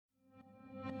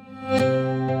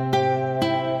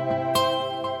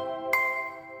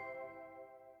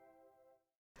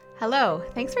Hello,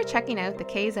 thanks for checking out the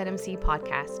KZMC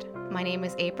podcast. My name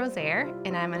is April Zaire,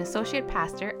 and I'm an associate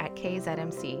pastor at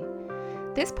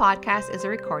KZMC. This podcast is a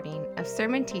recording of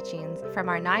sermon teachings from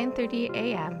our 9:30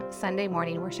 a.m. Sunday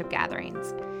morning worship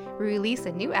gatherings. We release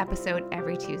a new episode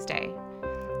every Tuesday.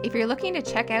 If you're looking to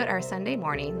check out our Sunday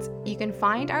mornings, you can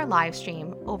find our live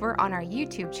stream over on our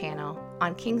YouTube channel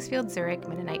on Kingsfield Zurich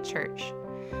Mennonite Church.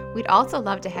 We'd also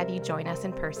love to have you join us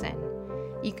in person.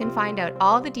 You can find out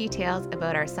all the details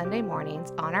about our Sunday mornings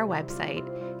on our website,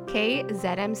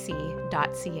 kzmc.ca.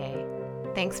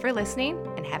 Thanks for listening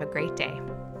and have a great day.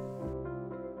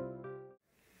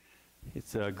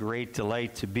 It's a great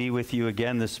delight to be with you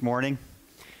again this morning.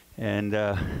 And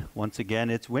once again,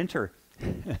 it's winter.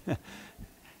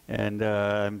 And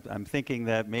I'm thinking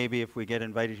that maybe if we get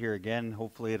invited here again,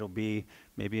 hopefully it'll be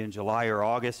maybe in July or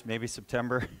August, maybe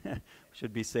September.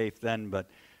 Should be safe then, but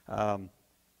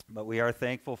we are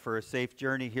thankful for a safe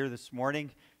journey here this morning,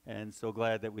 and so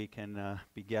glad that we can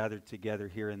be gathered together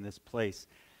here in this place.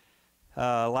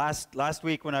 Last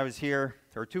week when I was here,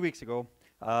 or 2 weeks ago,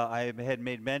 I had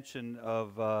made mention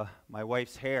of my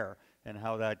wife's hair and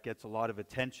how that gets a lot of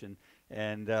attention.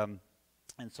 And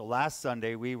so last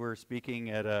Sunday we were speaking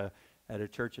at a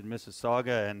church in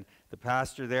Mississauga, and the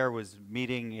pastor there was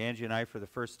meeting Angie and I for the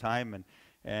first time,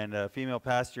 and a female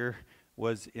pastor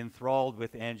was enthralled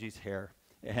with Angie's hair.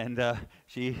 And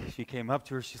she came up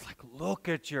to her, she's like, "Look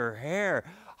at your hair.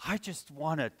 I just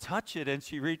want to touch it." And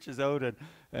she reaches out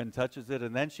and touches it.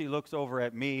 And then she looks over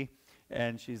at me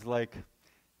and she's like,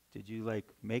 "Did you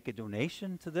make a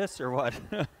donation to this or what?"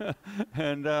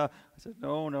 And I said,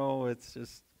 no, it's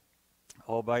just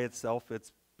all by itself.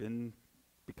 It's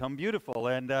become beautiful.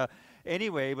 And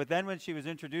anyway, but then when she was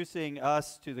introducing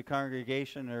us to the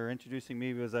congregation, or introducing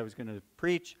me as I was going to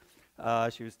preach,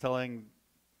 she was telling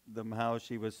them how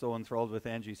she was so enthralled with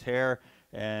Angie's hair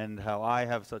and how I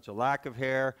have such a lack of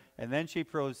hair. And then she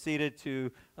proceeded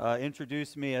to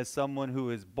introduce me as someone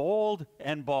who is bold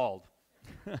and bald.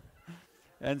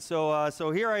 And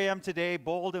so here I am today,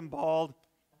 bold and bald,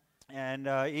 and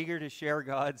eager to share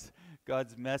God's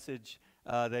message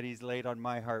that He's laid on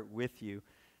my heart with you.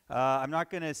 I'm not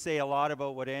going to say a lot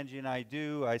about what Angie and I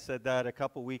do. I said that a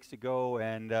couple weeks ago,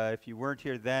 and if you weren't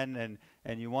here then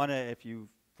and you want to, if you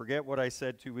forget what I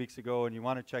said 2 weeks ago and you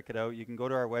want to check it out, you can go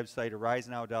to our website,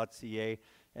 arisenow.ca,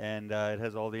 and it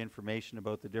has all the information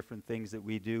about the different things that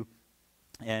we do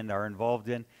and are involved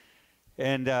in.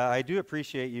 And I do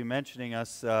appreciate you mentioning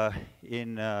us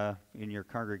in your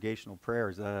congregational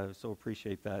prayers. So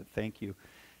appreciate that. Thank you.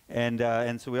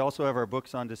 And so we also have our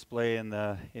books on display in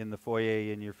the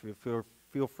foyer, and you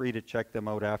feel free to check them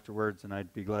out afterwards, and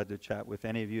I'd be glad to chat with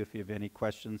any of you if you have any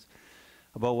questions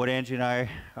about what Angie and I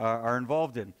are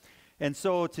involved in. And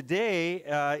so today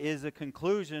is a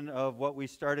conclusion of what we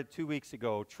started 2 weeks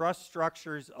ago, Trust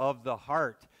Structures of the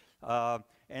Heart.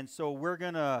 And so we're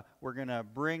gonna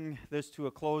bring this to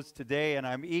a close today, and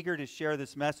I'm eager to share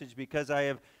this message because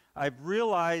I've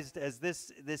realized as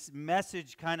this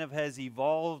message kind of has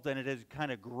evolved and it has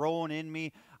kind of grown in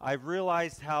me, I've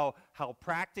realized how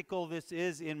practical this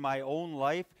is in my own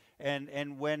life,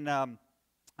 and when I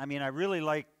really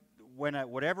like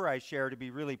whatever I share to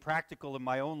be really practical in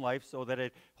my own life, so that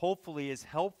it hopefully is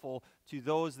helpful to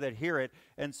those that hear it.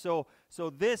 And so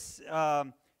this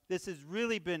has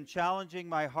really been challenging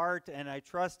my heart, and I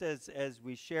trust as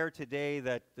we share today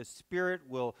that the Spirit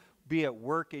will be at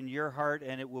work in your heart,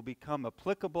 and it will become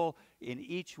applicable in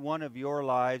each one of your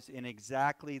lives in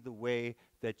exactly the way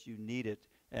that you need it.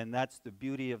 And that's the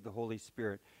beauty of the Holy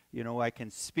Spirit. You know, I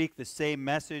can speak the same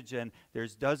message, and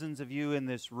there's dozens of you in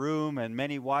this room and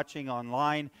many watching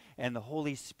online, and the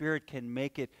Holy Spirit can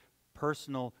make it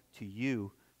personal to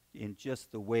you in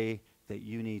just the way that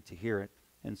you need to hear it.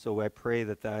 And so I pray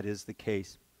that that is the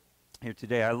case here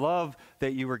today. I love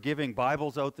that you were giving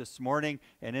Bibles out this morning,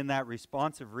 and in that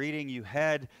responsive reading you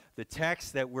had the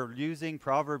text that we're using,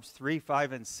 Proverbs 3,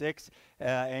 5, and 6,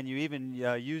 and you even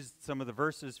used some of the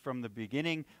verses from the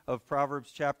beginning of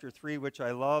Proverbs chapter 3, which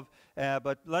I love.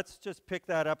 But let's just pick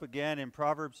that up again in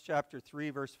Proverbs chapter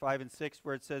 3, verse 5 and 6,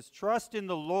 where it says, "Trust in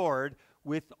the Lord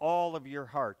with all of your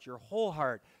heart, your whole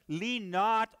heart. Lean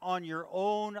not on your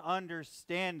own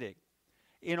understanding.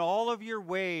 In all of your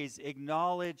ways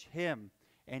acknowledge Him,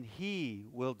 and He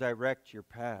will direct your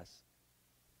paths."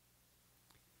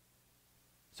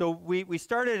 So we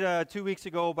started 2 weeks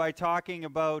ago by talking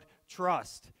about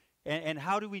trust. And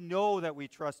how do we know that we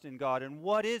trust in God? And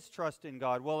what is trust in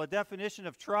God? Well, a definition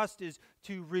of trust is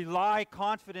to rely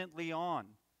confidently on.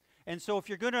 And so if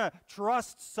you're going to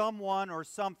trust someone or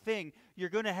something, you're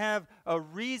going to have a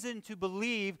reason to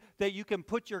believe that you can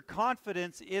put your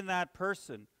confidence in that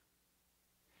person.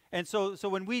 And so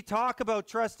when we talk about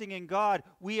trusting in God,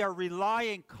 we are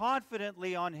relying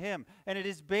confidently on Him. And it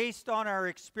is based on our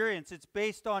experience. It's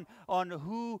based on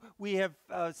who we have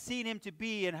seen Him to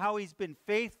be and how He's been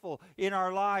faithful in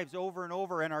our lives over and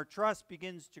over, and our trust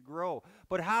begins to grow.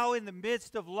 But how in the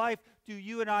midst of life do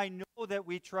you and I know that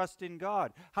we trust in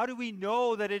God? How do we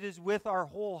know that it is with our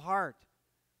whole heart?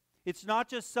 It's not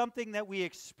just something that we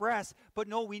express, but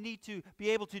no, we need to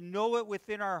be able to know it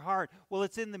within our heart. Well,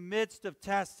 it's in the midst of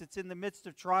tests, it's in the midst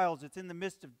of trials, it's in the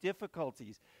midst of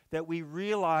difficulties that we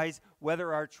realize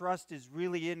whether our trust is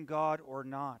really in God or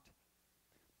not.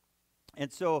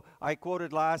 And so I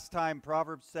quoted last time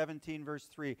Proverbs 17, verse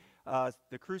 3,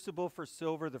 the crucible for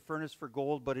silver, the furnace for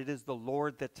gold, but it is the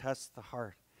Lord that tests the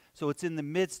heart. So it's in the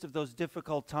midst of those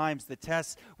difficult times, the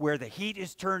tests where the heat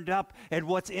is turned up and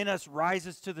what's in us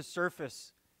rises to the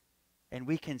surface. And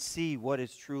we can see what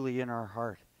is truly in our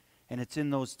heart. And it's in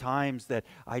those times that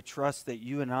I trust that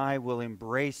you and I will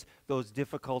embrace those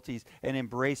difficulties and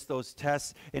embrace those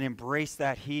tests and embrace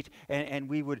that heat. And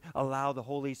we would allow the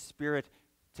Holy Spirit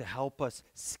to help us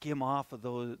skim off of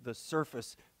the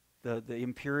surface, the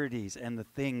impurities and the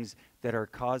things that are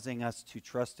causing us to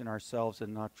trust in ourselves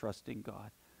and not trust in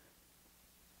God.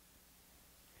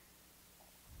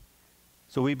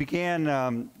 So we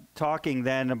began talking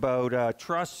then about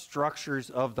trust structures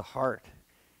of the heart.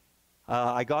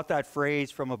 I got that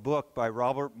phrase from a book by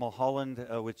Robert Mulholland,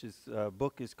 which is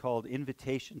book is called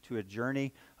Invitation to a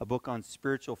Journey, a book on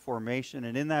spiritual formation.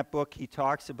 And in that book, he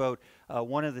talks about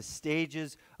one of the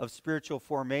stages of spiritual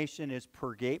formation is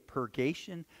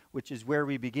purgation, which is where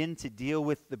we begin to deal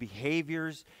with the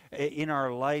behaviors in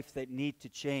our life that need to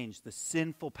change, the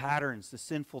sinful patterns, the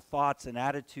sinful thoughts and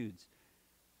attitudes.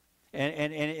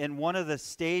 And one of the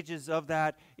stages of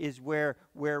that is where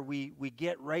we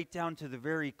get right down to the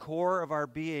very core of our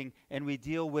being, and we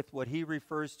deal with what he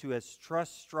refers to as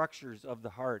trust structures of the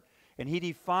heart. And he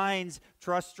defines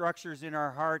trust structures in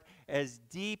our heart as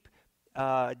deep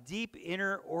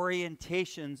inner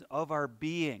orientations of our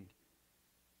being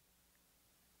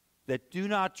that do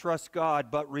not trust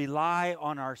God but rely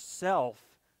on ourself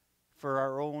for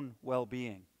our own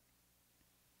well-being.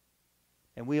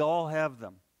 And we all have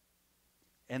them.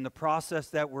 And the process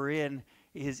that we're in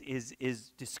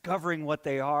is discovering what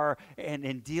they are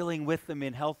and dealing with them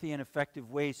in healthy and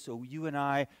effective ways so you and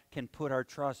I can put our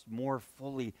trust more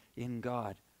fully in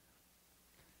God.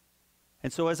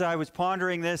 And so as I was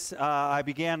pondering this, I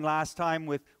began last time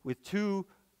with two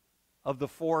of the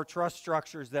four trust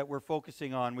structures that we're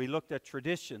focusing on. We looked at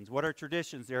traditions. What are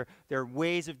traditions? They're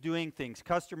ways of doing things,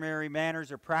 customary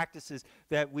manners or practices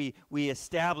that we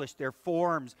establish. They're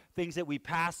forms, things that we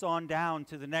pass on down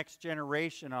to the next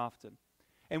generation often.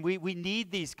 And we need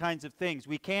these kinds of things.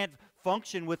 We can't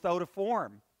function without a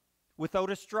form, without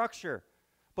a structure.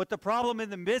 But the problem in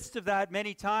the midst of that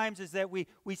many times is that we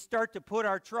start to put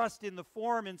our trust in the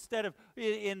form instead of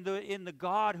in the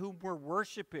God whom we're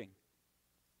worshiping.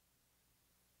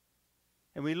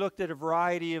 And we looked at a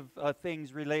variety of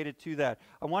things related to that.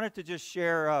 I wanted to just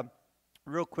share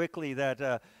real quickly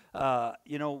that,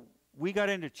 we got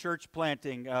into church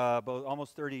planting about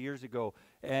almost 30 years ago.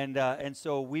 And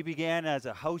so we began as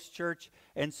a house church.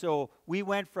 And so we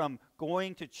went from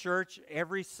going to church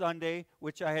every Sunday,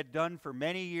 which I had done for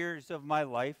many years of my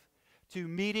life, to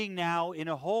meeting now in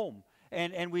a home.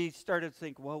 And we started to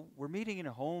think, well, we're meeting in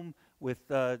a home with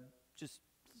just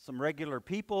some regular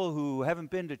people who haven't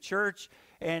been to church,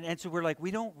 and so we're like, we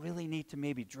don't really need to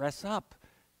maybe dress up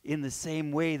in the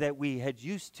same way that we had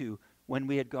used to when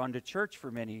we had gone to church for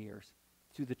many years,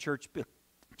 to the church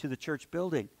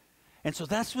building. And so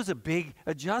that was a big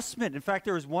adjustment. In fact,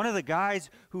 there was one of the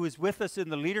guys who was with us in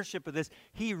the leadership of this.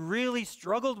 He really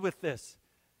struggled with this.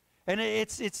 And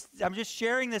I'm just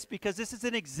sharing this because this is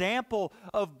an example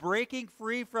of breaking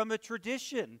free from a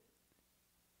tradition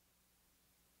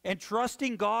and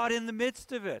trusting God in the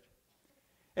midst of it.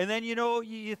 And then,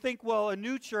 you think, well, a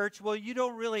new church, well, you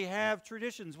don't really have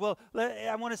traditions. Well,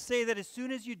 I want to say that as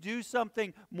soon as you do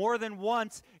something more than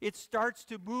once, it starts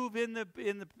to move in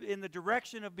the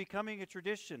direction of becoming a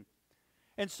tradition.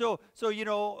 And so I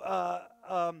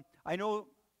know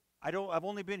I've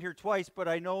only been here twice, but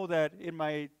I know that in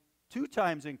my 2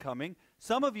 times in coming,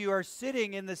 some of you are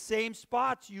sitting in the same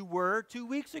spots you were 2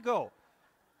 weeks ago.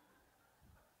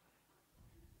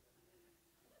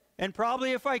 And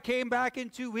probably if I came back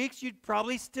in 2 weeks, you'd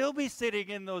probably still be sitting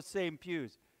in those same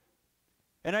pews.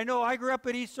 And I know I grew up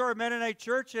at East Shore Mennonite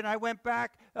Church, and I went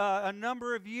back a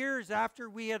number of years after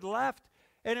we had left,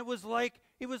 and it was like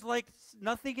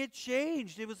nothing had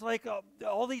changed. It was like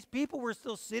all these people were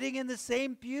still sitting in the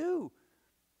same pew.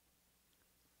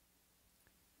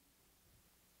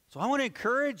 So I want to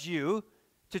encourage you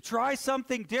to try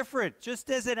something different, just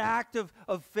as an act of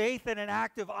faith and an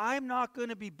act of, I'm not going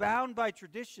to be bound by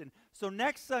tradition. So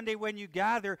next Sunday when you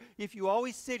gather, if you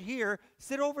always sit here,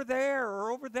 sit over there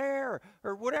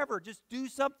or whatever. Just do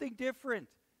something different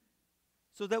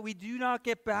so that we do not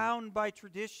get bound by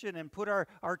tradition and put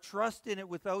our trust in it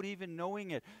without even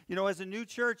knowing it. You know, as a new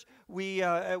church, we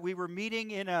were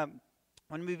meeting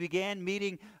when we began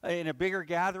meeting in a bigger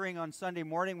gathering on Sunday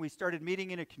morning, we started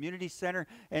meeting in a community center,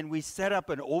 and we set up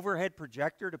an overhead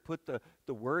projector to put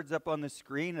the words up on the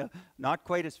screen. Not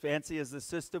quite as fancy as the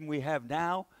system we have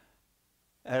now.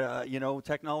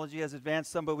 Technology has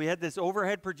advanced some, but we had this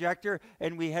overhead projector,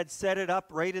 and we had set it up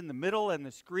right in the middle, and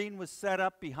the screen was set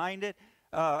up behind it.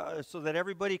 So that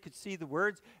everybody could see the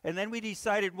words. And then we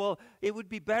decided, well, it would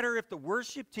be better if the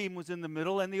worship team was in the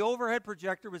middle and the overhead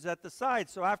projector was at the side.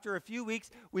 So after a few weeks,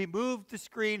 we moved the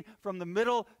screen from the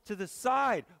middle to the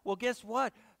side. Well, guess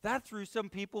what? That threw some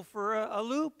people for a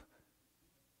loop.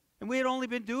 And we had only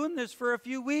been doing this for a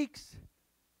few weeks.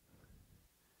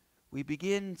 We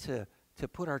begin to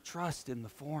put our trust in the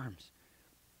forms,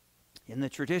 in the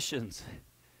traditions,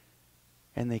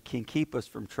 and they can keep us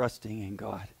from trusting in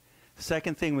God. The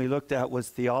second thing we looked at was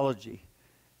theology.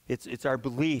 It's our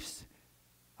beliefs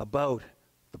about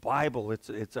the Bible.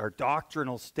 It's our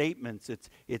doctrinal statements.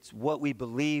 It's what we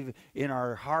believe in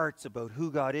our hearts about who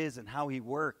God is and how He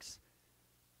works.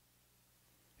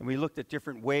 And we looked at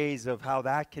different ways of how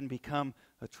that can become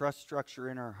a trust structure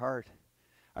in our heart.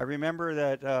 I remember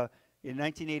that in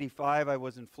 1985 I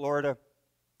was in Florida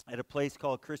at a place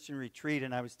called Christian Retreat,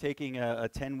 and I was taking a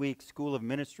 10-week School of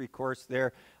Ministry course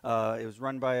there. It was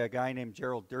run by a guy named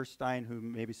Gerald Durstein, who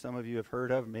maybe some of you have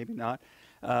heard of, maybe not.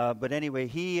 But anyway,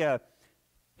 he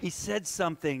said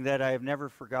something that I have never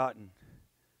forgotten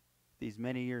these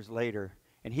many years later.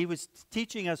 And he was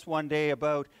teaching us one day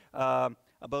about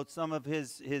some of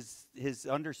his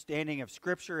understanding of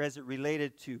Scripture as it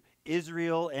related to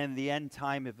Israel and the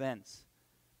end-time events.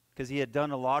 Because he had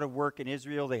done a lot of work in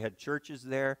Israel. They had churches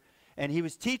there. And he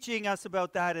was teaching us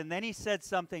about that. And then he said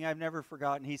something I've never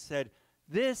forgotten. He said,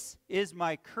 "This is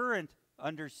my current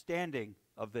understanding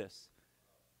of this."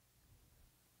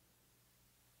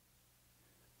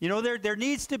 You know, there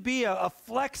needs to be a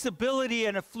flexibility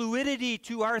and a fluidity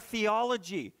to our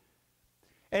theology.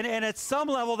 And at some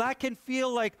level, that can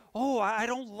feel like, oh, I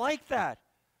don't like that.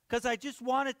 Because I just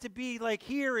want it to be like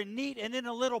here and neat and in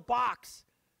a little box.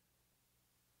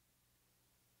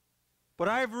 But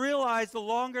I've realized the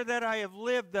longer that I have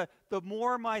lived, the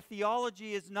more my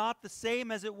theology is not the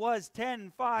same as it was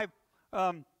 10, 5,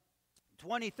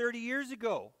 20, 30 years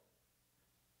ago.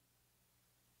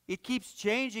 It keeps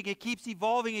changing, it keeps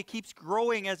evolving, it keeps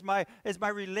growing as my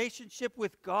relationship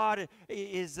with God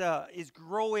is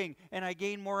growing and I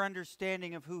gain more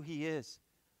understanding of who He is.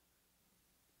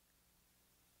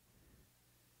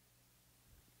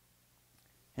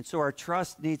 And so our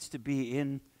trust needs to be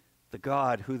in the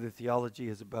God who the theology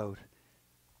is about,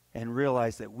 and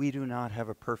realize that we do not have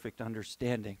a perfect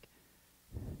understanding,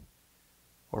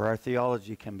 or our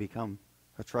theology can become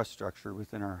a trust structure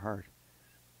within our heart.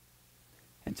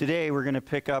 And today we're going to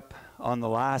pick up on the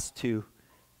last two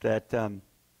that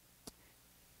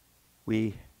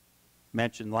we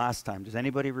mentioned last time. Does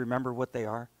anybody remember what they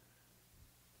are?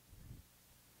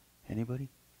 Anybody?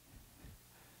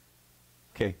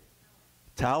 Okay.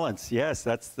 Talents, yes,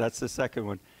 that's the second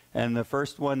one. And the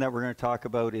first one that we're going to talk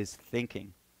about is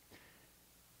thinking.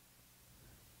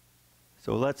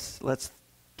 So let's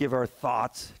give our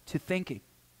thoughts to thinking.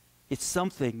 It's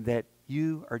something that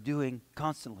you are doing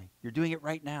constantly. You're doing it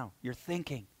right now. You're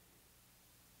thinking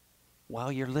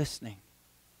while you're listening.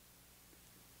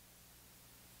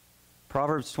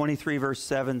 Proverbs 23 verse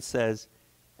 7 says,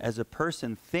 "As a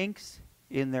person thinks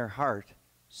in their heart,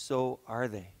 so are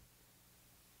they."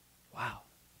 Wow.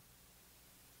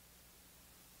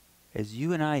 As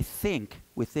you and I think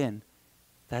within,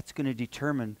 that's going to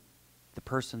determine the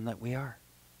person that we are.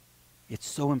 It's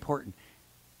so important.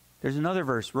 There's another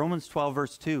verse, Romans 12,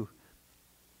 verse 2,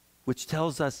 which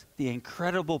tells us the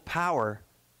incredible power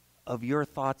of your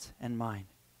thoughts and mine.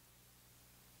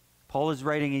 Paul is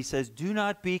writing, he says, "Do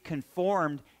not be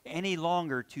conformed any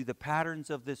longer to the patterns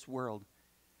of this world,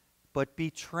 but be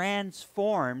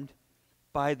transformed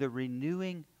by the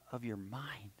renewing of your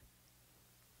mind."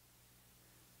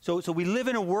 So we live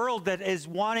in a world that is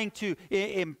wanting to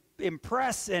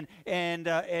impress and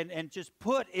just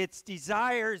put its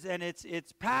desires and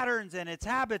its patterns and its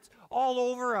habits all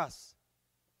over us.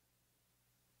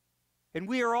 And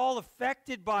we are all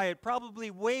affected by it,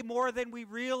 probably way more than we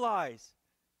realize,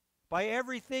 by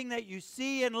everything that you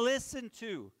see and listen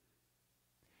to.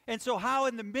 And so how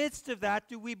in the midst of that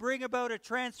do we bring about a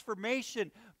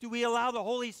transformation? Do we allow the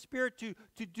Holy Spirit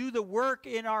to do the work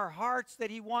in our hearts that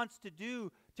He wants to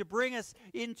do, to bring us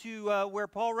into where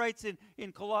Paul writes in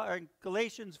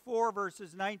Galatians 4,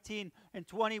 verses 19 and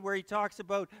 20, where he talks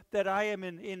about that I am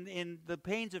in the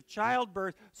pains of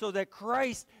childbirth so that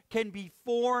Christ can be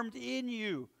formed in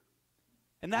you.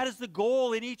 And that is the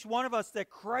goal in each one of us,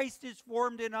 that Christ is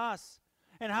formed in us.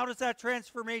 And how does that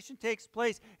transformation take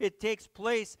place? It takes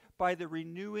place by the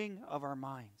renewing of our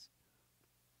minds.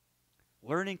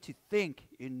 Learning to think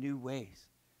in new ways.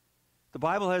 The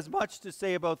Bible has much to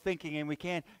say about thinking, and we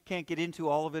can't get into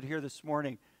all of it here this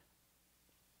morning.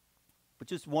 But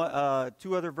just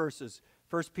two other verses.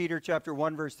 1 Peter chapter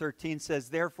 1, verse 13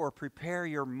 says, "Therefore prepare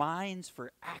your minds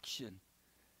for action."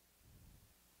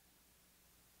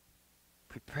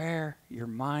 Prepare your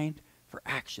mind for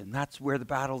action. That's where the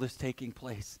battle is taking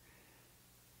place.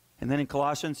 And then in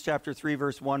Colossians chapter 3,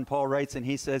 verse 1, Paul writes, and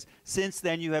he says, "Since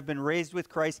then you have been raised with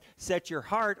Christ, set your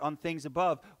heart on things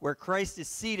above, where Christ is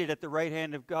seated at the right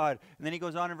hand of God." And then he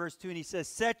goes on in verse 2, and he says,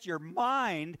 "Set your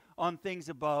mind on things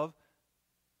above,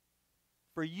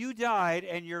 for you died,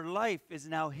 and your life is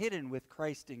now hidden with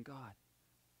Christ in God."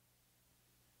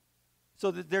 So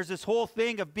that there's this whole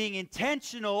thing of being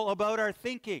intentional about our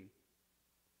thinking.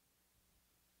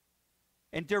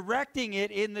 And directing it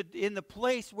in the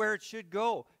place where it should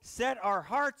go. Set our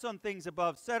hearts on things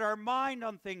above. Set our mind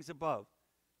on things above.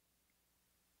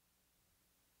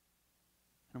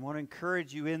 And I want to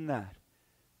encourage you in that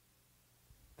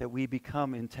we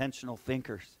become intentional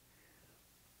thinkers.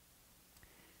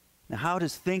 Now, how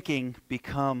does thinking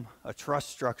become a trust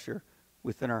structure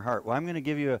within our heart? Well, I'm going to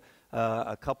give you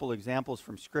a couple examples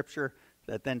from Scripture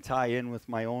that then tie in with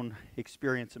my own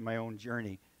experience and my own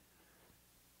journey.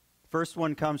 First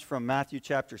one comes from Matthew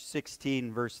chapter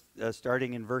 16,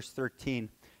 starting in verse 13.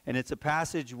 And it's a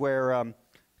passage where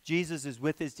Jesus is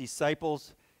with his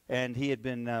disciples, and he had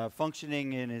been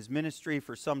functioning in his ministry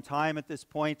for some time at this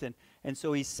point. And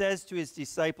so he says to his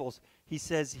disciples, he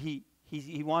says he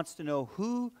wants to know,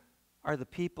 "Who are the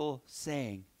people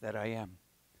saying that I am?"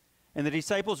 And the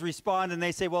disciples respond and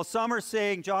they say, well, some are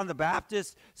saying John the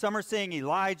Baptist, some are saying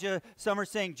Elijah, some are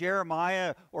saying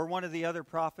Jeremiah or one of the other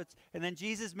prophets. And then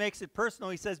Jesus makes it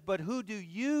personal. He says, "But who do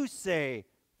you say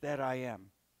that I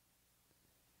am?"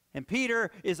 And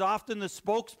Peter is often the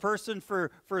spokesperson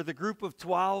for the group of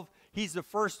 12. He's the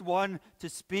first one to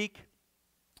speak.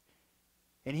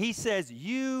 And he says,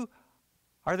 "You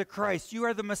are the Christ. You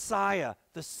are the Messiah,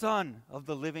 the Son of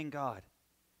the living God."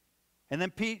 And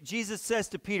then Jesus says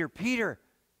to Peter, "Peter,"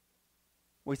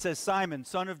 well, he says, "Simon,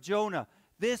 son of Jonah,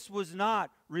 this was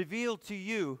not revealed to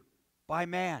you by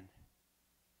man.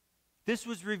 This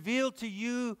was revealed to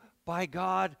you by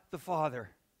God the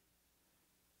Father."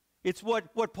 It's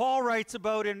what Paul writes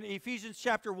about in Ephesians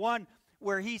chapter 1,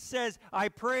 where he says, "I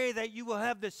pray that you will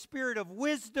have the spirit of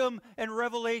wisdom and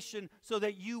revelation so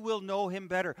that you will know him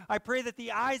better." I pray that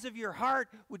the eyes of your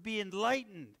heart would be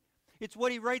enlightened. It's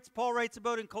what Paul writes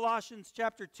about in Colossians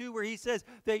chapter 2, where he says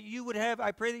that you would have,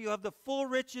 I pray that you have the full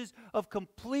riches of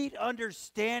complete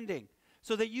understanding,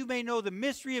 so that you may know the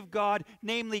mystery of God,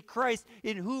 namely Christ,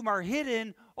 in whom are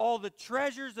hidden all the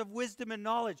treasures of wisdom and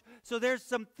knowledge. So there's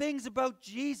some things about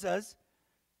Jesus.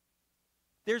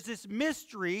 There's this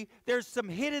mystery, there's some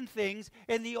hidden things,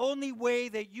 and the only way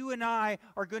that you and I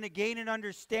are going to gain an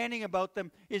understanding about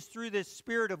them is through this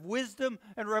spirit of wisdom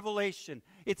and revelation.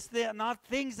 It's not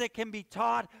things that can be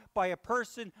taught by a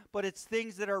person, but it's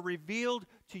things that are revealed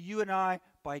to you and I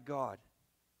by God.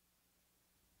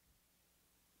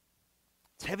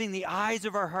 It's having the eyes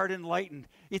of our heart enlightened.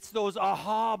 It's those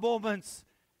aha moments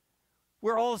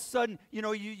where all of a sudden,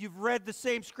 you've read the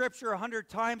same scripture 100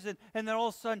 times, and then all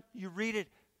of a sudden you read it.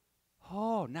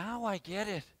 Oh, now I get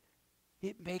it.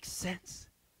 It makes sense.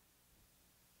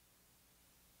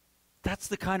 That's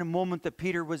the kind of moment that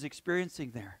Peter was experiencing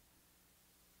there.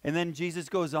 And then Jesus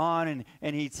goes on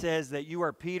and he says that you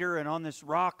are Peter, and on this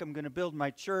rock I'm going to build my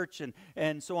church,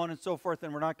 and so on and so forth.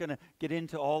 And we're not going to get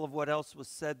into all of what else was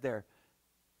said there.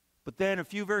 But then a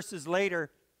few verses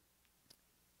later,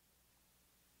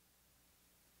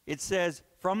 it says,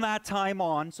 from that time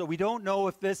on, so we don't know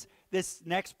if this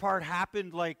next part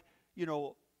happened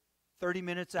 30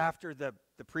 minutes after the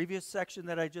previous section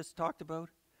that I just talked about,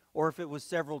 or if it was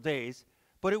several days,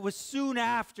 but it was soon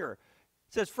after.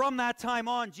 It says, from that time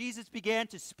on, Jesus began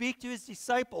to speak to his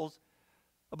disciples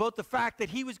about the fact that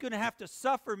he was going to have to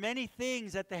suffer many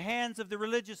things at the hands of the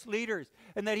religious leaders,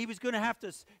 and that he was going to have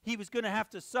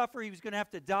to suffer, he was going to have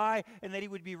to die, and that he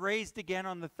would be raised again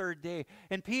on the third day.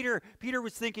 And Peter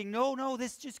was thinking, no,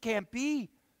 this just can't be.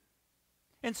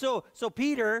 And so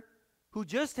Peter who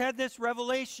just had this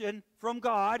revelation from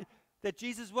God that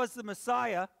Jesus was the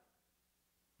Messiah,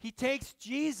 he takes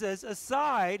Jesus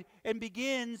aside and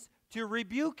begins to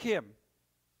rebuke him.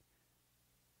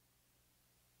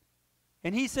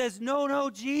 And he says, no,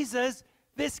 Jesus,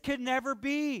 this can never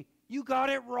be. You got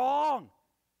it wrong.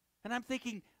 And I'm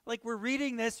thinking, like, we're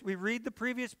reading this, we read the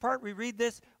previous part, we read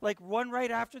this, like, one right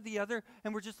after the other,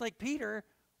 and we're just like, Peter,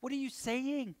 what are you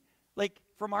saying? Like,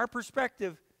 from our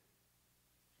perspective,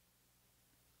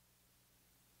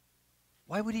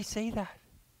 why would he say that?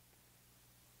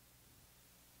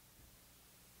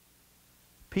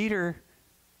 Peter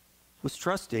was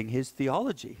trusting his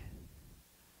theology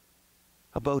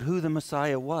about who the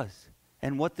Messiah was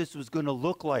and what this was going to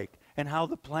look like and how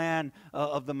the plan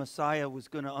of the Messiah was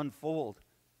going to unfold.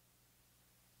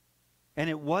 And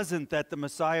it wasn't that the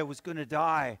Messiah was going to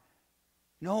die.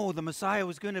 No, the Messiah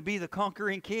was going to be the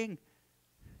conquering king.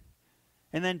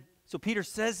 And then, so Peter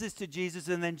says this to Jesus,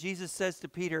 and then Jesus says to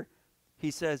Peter,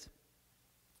 he says,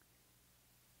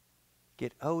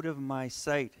 "Get out of my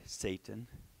sight, Satan.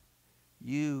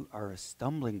 You are a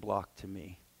stumbling block to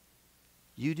me.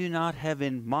 You do not have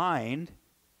in mind,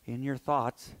 in your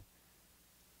thoughts,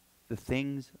 the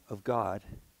things of God,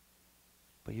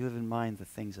 but you have in mind the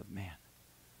things of man."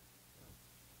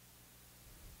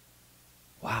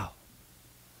 Wow.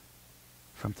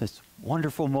 From this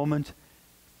wonderful moment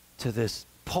to this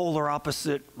polar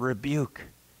opposite rebuke.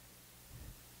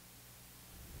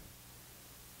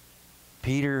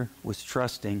 Peter was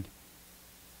trusting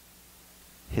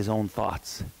his own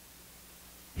thoughts,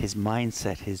 his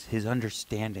mindset, his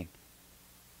understanding.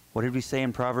 What did we say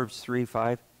in Proverbs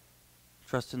 3:5?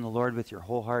 Trust in the Lord with your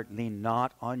whole heart, lean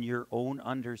not on your own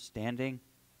understanding.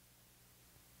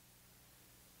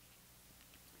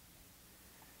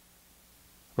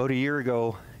 About a year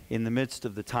ago, in the midst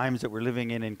of the times that we're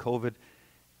living in COVID,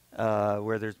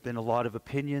 where there's been a lot of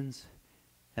opinions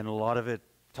and a lot of it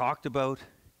talked about,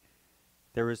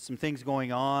 there was some things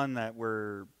going on that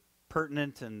were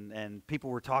pertinent and people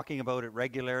were talking about it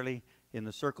regularly in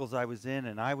the circles I was in,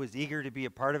 and I was eager to be a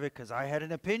part of it because I had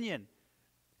an opinion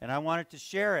and I wanted to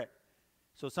share it.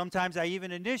 So sometimes I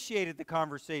even initiated the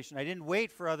conversation. I didn't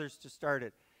wait for others to start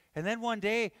it. And then one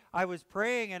day I was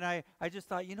praying and I just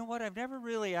thought, you know what, I've never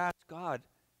really asked God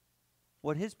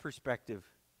what his perspective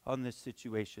on this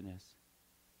situation is.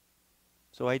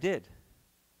 So I did.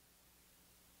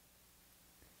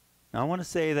 Now I want to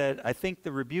say that I think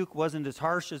the rebuke wasn't as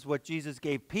harsh as what Jesus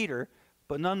gave Peter,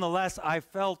 but nonetheless I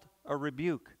felt a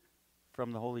rebuke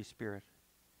from the Holy Spirit.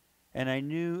 And I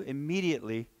knew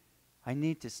immediately I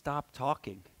need to stop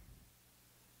talking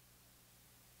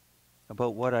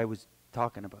about what I was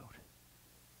talking about.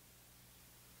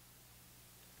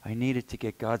 I needed to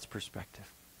get God's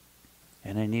perspective.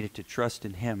 And I needed to trust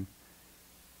in him,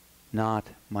 not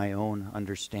my own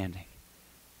understanding,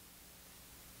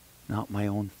 not my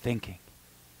own thinking.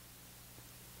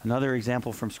 Another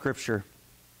example from Scripture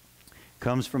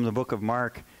comes from the book of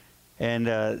Mark. And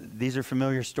these are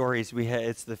familiar stories.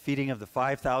 It's the feeding of the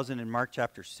 5,000 in Mark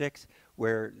chapter 6,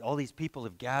 where all these people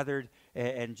have gathered,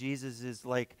 and Jesus is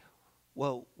like,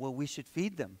 well, we should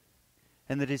feed them.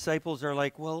 And the disciples are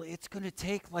like, well, it's going to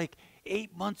take like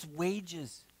 8 months'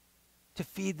 wages to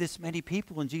feed this many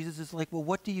people. And Jesus is like, well,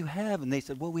 what do you have? And they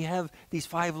said, well, we have these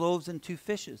 5 loaves and 2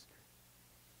 fishes.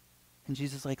 And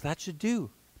Jesus is like, that should do.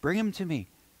 Bring them to me.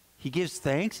 He gives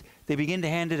thanks. They begin to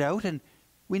hand it out, and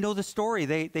we know the story.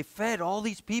 They fed all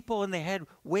these people, and they had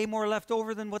way more left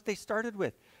over than what they started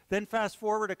with. Then fast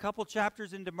forward a couple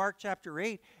chapters into Mark chapter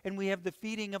 8, and we have the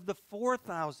feeding of the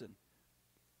 4,000.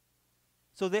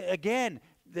 So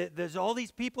there's all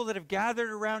these people that have gathered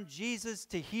around Jesus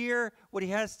to hear what he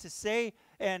has to say,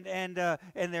 and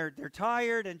they're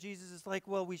tired, and Jesus is like,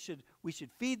 well, we should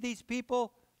feed these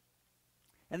people.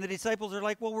 And the disciples are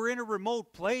like, well, we're in a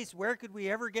remote place. Where could we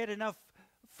ever get enough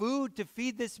food to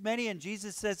feed this many? And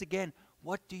Jesus says again,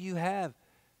 what do you have? And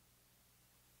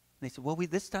they said, well,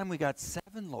 this time we got 7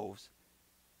 loaves.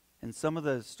 And some of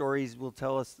the stories will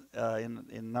tell us,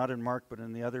 not in Mark, but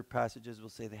in the other passages, will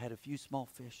say they had a few small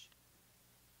fish.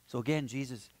 So again,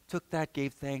 Jesus took that,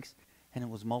 gave thanks, and it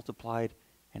was multiplied,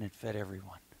 and it fed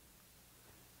everyone.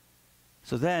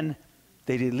 So then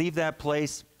they leave that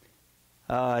place.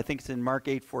 I think it's in Mark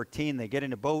 8:14. They get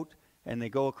in a boat, and they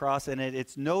go across, and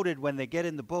it's noted when they get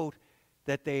in the boat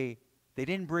that they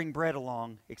didn't bring bread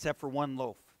along except for 1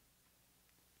 loaf.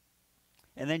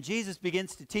 And then Jesus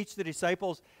begins to teach the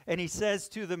disciples, and he says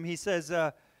to them, he says,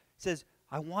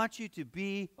 I want you to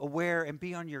be aware and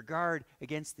be on your guard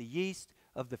against the yeast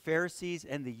of the Pharisees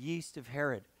and the yeast of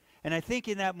Herod. And I think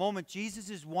in that moment, Jesus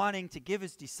is wanting to give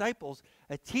his disciples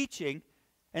a teaching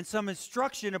and some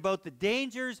instruction about the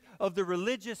dangers of the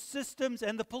religious systems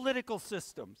and the political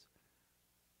systems.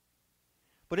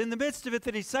 But in the midst of it,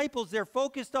 the disciples, they're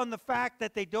focused on the fact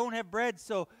that they don't have bread.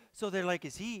 So they're like,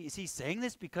 is he saying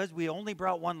this because we only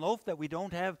brought one loaf, that we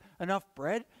don't have enough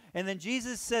bread? And then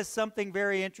Jesus says something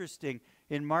very interesting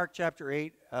in Mark chapter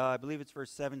 8, I believe it's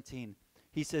verse 17.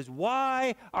 He says,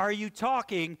 why are you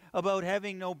talking about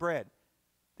having no bread?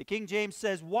 The King James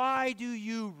says, why do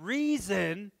you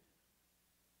reason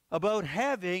about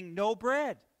having no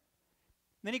bread?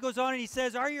 Then he goes on and he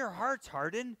says, are your hearts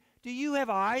hardened? Do you have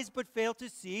eyes but fail to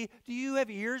see? Do you have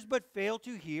ears but fail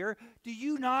to hear? Do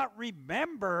you not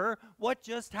remember what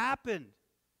just happened?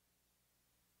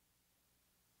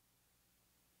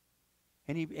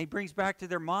 And he brings back to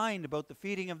their mind about the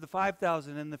feeding of the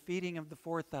 5,000 and the feeding of the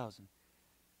 4,000.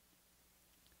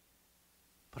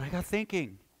 But I got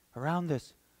thinking around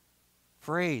this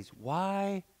phrase,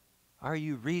 why are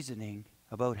you reasoning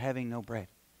about having no bread?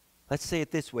 Let's say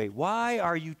it this way. Why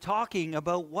are you talking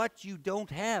about what you don't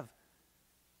have?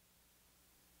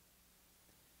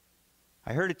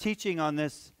 I heard a teaching on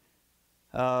this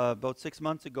about 6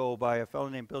 months ago by a fellow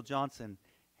named Bill Johnson,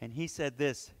 and he said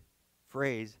this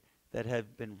phrase that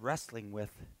I've been wrestling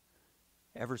with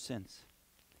ever since.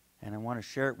 And I want to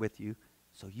share it with you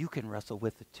so you can wrestle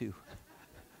with it too.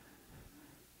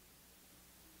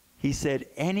 He said,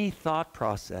 any thought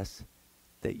process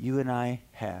that you and I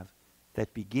have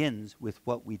that begins with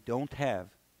what we don't have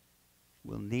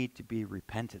will need to be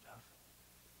repented of.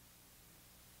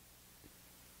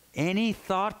 Any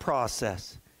thought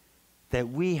process that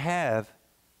we have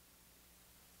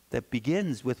that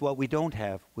begins with what we don't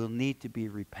have will need to be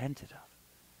repented of.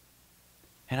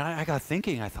 And I got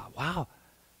thinking, I thought, wow,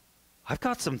 I've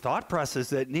got some thought processes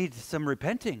that need some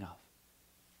repenting of.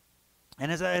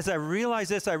 And as I realize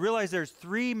this, I realize there's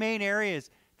three main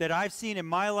areas that I've seen in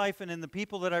my life and in the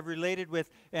people that I've related with,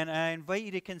 and I invite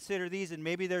you to consider these, and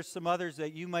maybe there's some others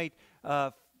that you might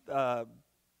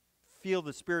feel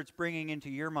the Spirit's bringing into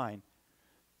your mind.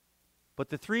 But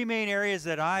the three main areas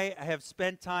that I have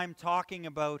spent time talking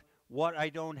about what I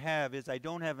don't have is I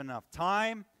don't have enough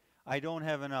time, I don't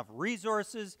have enough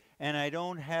resources, and I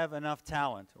don't have enough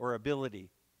talent or ability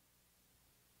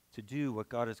to do what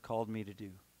God has called me to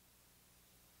do.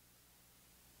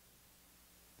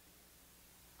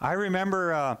 I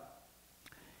remember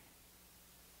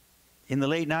in the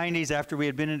late 90s, after we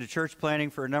had been into church planting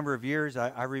for a number of years,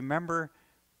 I remember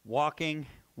walking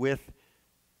with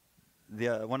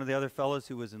one of the other fellows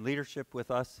who was in leadership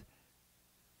with us,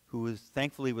 who was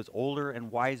thankfully was older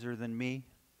and wiser than me.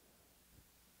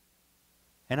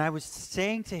 And I was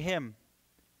saying to him,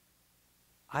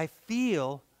 I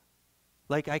feel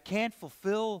like I can't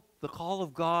fulfill the call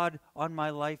of God on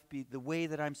my life the way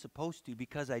that I'm supposed to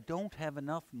because I don't have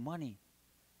enough money.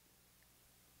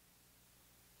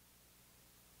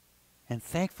 And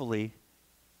thankfully,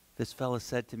 this fellow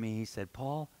said to me, he said,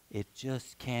 Paul, it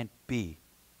just can't be.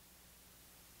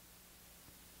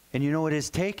 And you know, it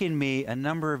has taken me a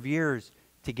number of years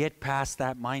to get past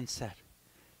that mindset.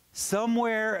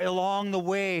 Somewhere along the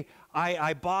way,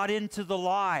 I bought into the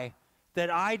lie that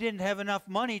I didn't have enough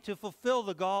money to fulfill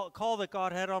the call that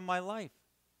God had on my life.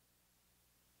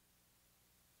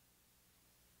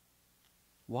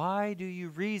 Why do you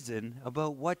reason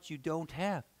about what you don't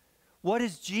have? What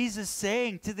is Jesus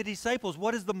saying to the disciples?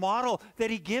 What is the model that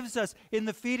he gives us in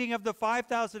the feeding of the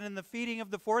 5,000 and the feeding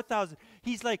of the 4,000?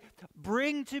 He's like,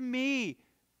 bring to me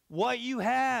what you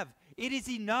have. It is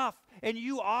enough. And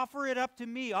you offer it up to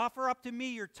me. Offer up to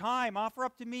me your time. Offer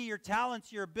up to me your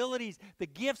talents, your abilities, the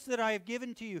gifts that I have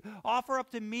given to you. Offer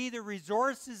up to me the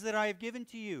resources that I have given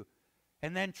to you.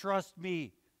 And then trust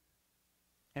me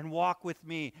and walk with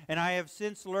me. And I have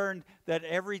since learned that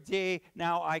every day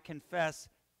now I confess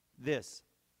this.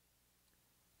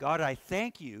 God, I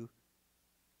thank you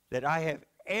that I have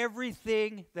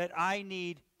everything that I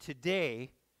need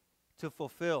today to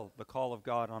fulfill the call of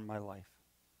God on my life.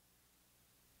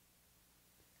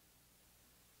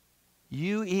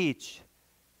 You each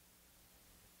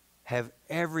have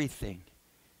everything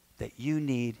that you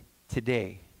need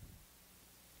today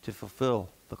to fulfill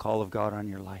the call of God on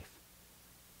your life.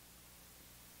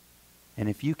 And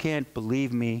if you can't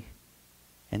believe me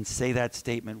and say that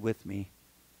statement with me,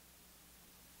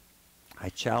 I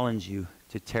challenge you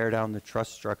to tear down the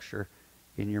trust structure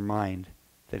in your mind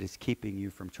that is keeping you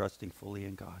from trusting fully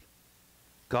in God.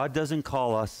 God doesn't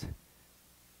call us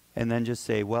and then just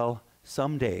say, well,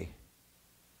 someday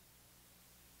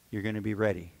you're going to be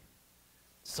ready.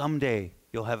 Someday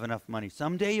you'll have enough money.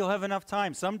 Someday you'll have enough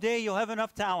time. Someday you'll have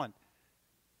enough talent.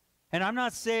 And I'm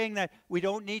not saying that we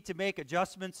don't need to make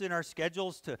adjustments in our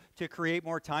schedules to create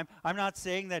more time. I'm not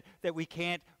saying that we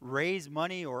can't raise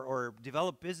money or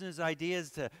develop business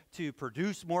ideas to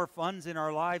produce more funds in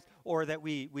our lives, or that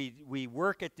we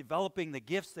work at developing the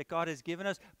gifts that God has given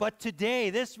us. But today,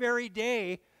 this very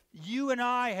day, you and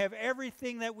I have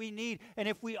everything that we need. And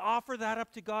if we offer that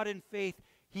up to God in faith,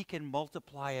 He can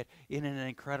multiply it in an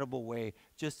incredible way,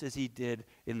 just as He did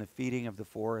in the feeding of the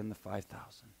 4,000 and the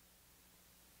 5,000.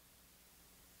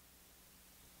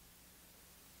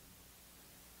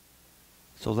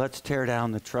 So let's tear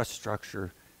down the trust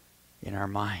structure in our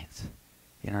minds,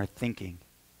 in our thinking,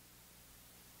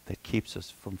 that keeps us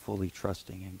from fully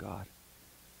trusting in God.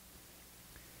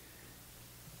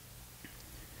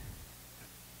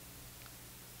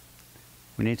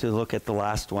 We need to look at the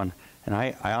last one. And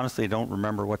I honestly don't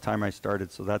remember what time I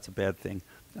started, so that's a bad thing.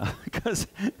 Because,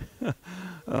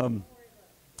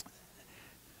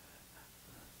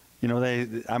 you know,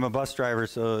 I'm a bus driver,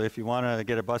 so if you want to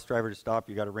get a bus driver to stop,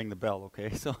 you got to ring the bell, okay?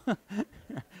 So,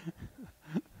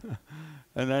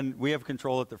 and then we have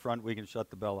control at the front. We can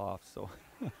shut the bell off. So,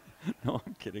 no,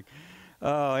 I'm kidding.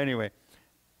 Anyway,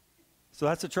 so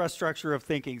that's the trust structure of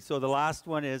thinking. So the last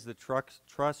one is the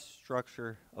trust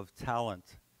structure of talent,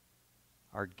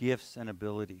 our gifts and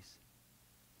abilities,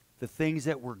 the things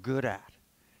that we're good at.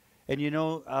 And you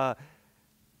know, I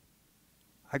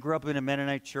grew up in a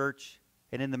Mennonite church.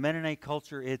 And in the Mennonite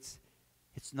culture, it's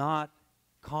not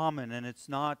common, and it's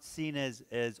not seen as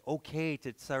okay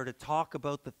to sort of talk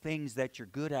about the things that you're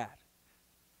good at.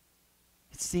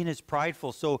 It's seen as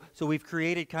prideful. So we've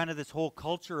created kind of this whole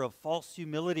culture of false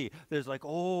humility. There's like,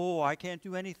 oh, I can't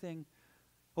do anything.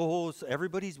 Oh, so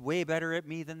everybody's way better at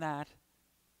me than that.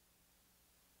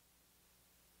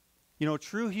 You know,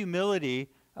 true humility,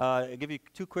 I'll give you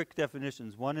two quick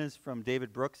definitions. One is from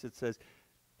David Brooks. It says,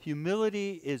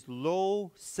 humility is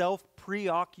low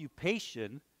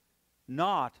self-preoccupation,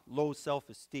 not low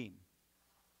self-esteem.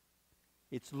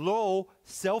 It's low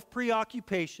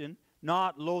self-preoccupation,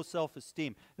 not low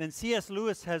self-esteem. Then C.S.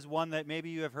 Lewis has one that maybe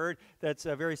you have heard that's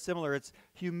very similar. It's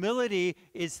humility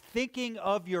is thinking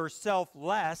of yourself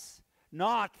less,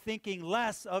 not thinking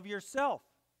less of yourself.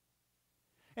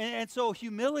 And so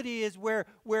humility is where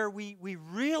we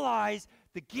realize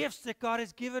the gifts that God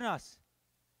has given us.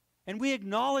 And we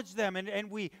acknowledge them,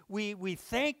 and we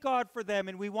thank God for them,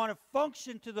 and we want to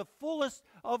function to the fullest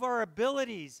of our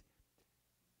abilities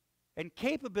and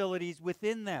capabilities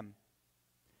within them.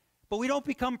 But we don't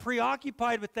become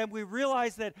preoccupied with them. We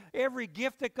realize that every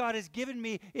gift that God has given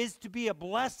me is to be a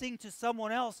blessing to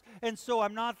someone else. And so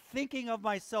I'm not thinking of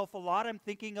myself a lot, I'm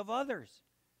thinking of others.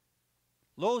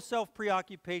 Low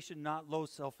self-preoccupation, not low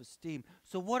self-esteem.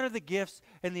 So what are the gifts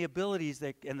and the abilities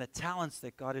and the talents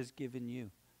that God has given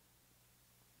you?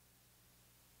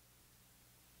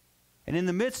 And in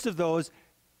the midst of those,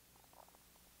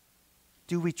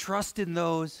 do we trust in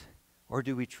those or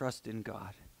do we trust in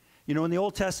God? You know, in the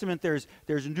Old Testament, there's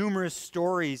numerous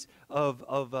stories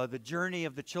of the journey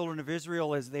of the children of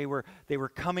Israel as they were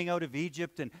coming out of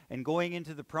Egypt and going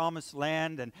into the promised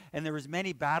land. And there was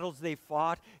many battles they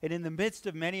fought. And in the midst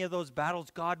of many of those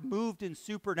battles, God moved in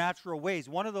supernatural ways.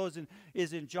 One of those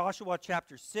is in Joshua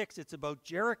chapter 6. It's about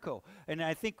Jericho. And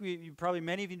I think probably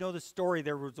many of you know the story.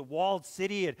 There was a walled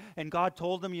city, and God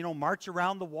told them, you know, march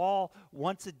around the wall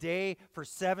once a day for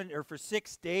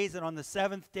 6 days. And on the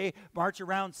seventh day, march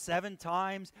around 7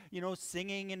 times, you know,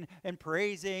 singing and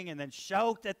praising, and then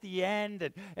shout at the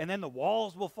end, and then the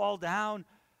walls will fall down.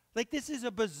 Like, this is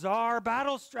a bizarre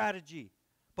battle strategy,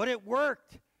 but it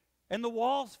worked, and the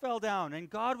walls fell down, and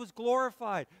God was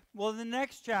glorified. Well, in the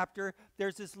next chapter,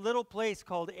 there's this little place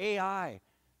called Ai,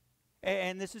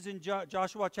 and this is in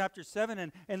Joshua chapter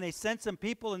 7, and they sent some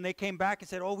people, and they came back and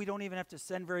said, oh, we don't even have to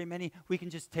send very many. We can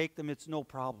just take them. It's no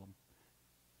problem.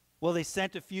 Well, they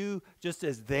sent a few just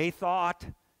as they thought,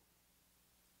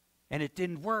 and it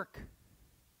didn't work.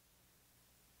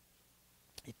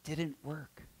 It didn't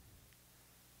work.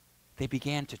 They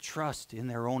began to trust in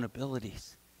their own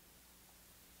abilities,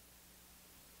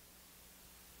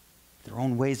 their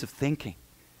own ways of thinking.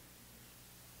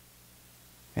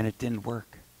 And it didn't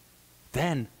work.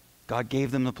 Then God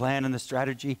gave them the plan and the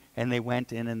strategy, and they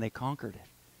went in and they conquered it.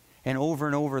 And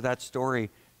over that story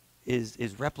is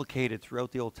replicated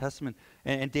throughout the Old Testament.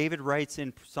 And David writes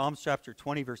in Psalms chapter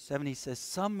 20, verse 7, he says,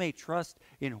 some may trust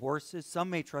in horses,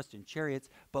 some may trust in chariots,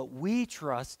 but we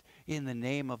trust in the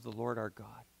name of the Lord our God.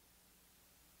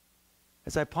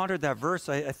 As I pondered that verse,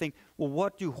 I think, well,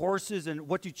 what do horses and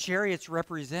what do chariots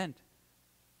represent?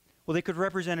 Well, they could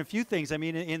represent a few things. I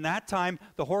mean, in that time,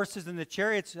 the horses and the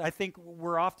chariots, I think,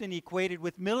 were often equated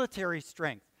with military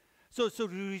strength. So do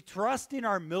we trust in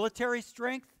our military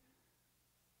strength?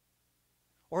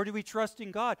 Or do we trust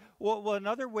in God? Well,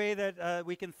 another way that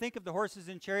we can think of the horses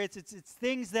and chariots, it's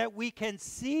things that we can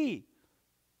see.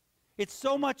 It's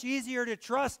so much easier to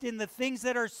trust in the things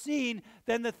that are seen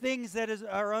than the things that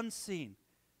are unseen.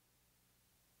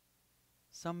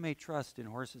 Some may trust in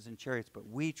horses and chariots, but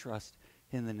we trust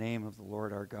in the name of the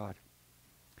Lord our God.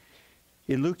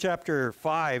 In Luke chapter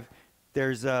 5,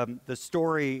 there's the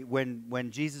story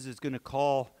when Jesus is going to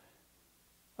call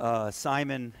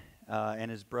Simon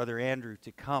and his brother Andrew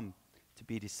to come to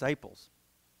be disciples.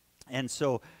 And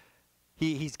so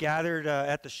he's gathered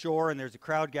at the shore, and there's a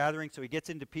crowd gathering, so he gets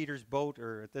into Peter's boat,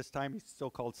 or at this time he's still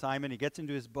called Simon. He gets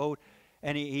into his boat,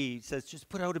 and he says, just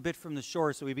put out a bit from the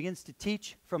shore. So he begins to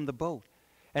teach from the boat.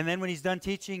 And then when he's done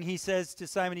teaching, he says to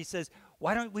Simon, he says,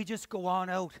 why don't we just go on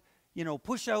out,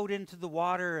 push out into the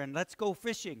water and let's go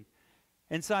fishing.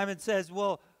 And Simon says,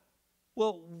 well,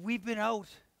 we've been out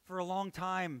for a long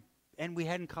time and we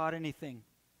hadn't caught anything.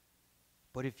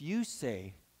 But if you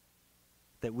say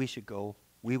that we should go,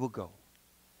 we will go.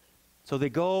 So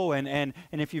they go, and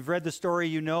if you've read the story,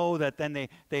 you know that then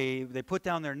they put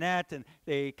down their net, and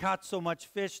they caught so much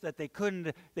fish that they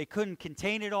couldn't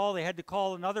contain it all. They had to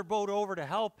call another boat over to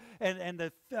help, and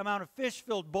the amount of fish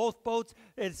filled both boats.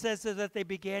 It says that they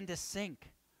began to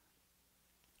sink.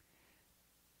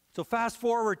 So fast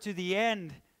forward to the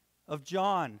end of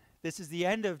John. This is the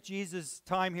end of Jesus'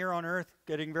 time here on earth,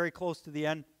 getting very close to the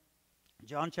end.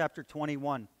 John chapter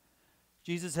 21.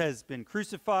 Jesus has been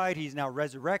crucified. He's now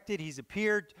resurrected. He's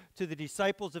appeared to the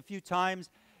disciples a few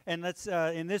times. And let's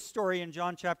in this story in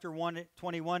John chapter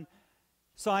 21,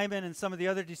 Simon and some of the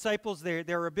other disciples,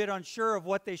 they're a bit unsure of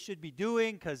what they should be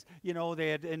doing because, they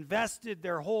had invested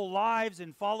their whole lives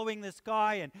in following this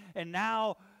guy. And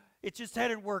now it just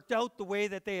hadn't worked out the way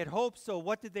that they had hoped. So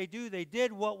what did they do? They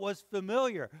did what was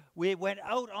familiar. We went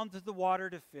out onto the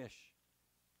water to fish.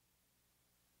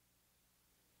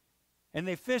 And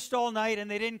they fished all night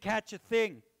and they didn't catch a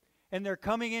thing. And they're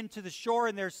coming into the shore,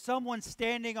 and there's someone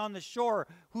standing on the shore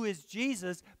who is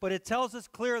Jesus, but it tells us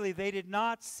clearly they did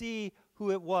not see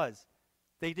who it was.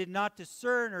 They did not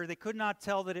discern, or they could not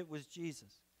tell that it was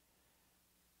Jesus.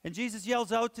 And Jesus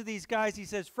yells out to these guys, he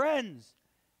says, friends,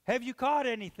 have you caught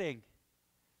anything?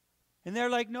 And they're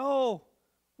like, no,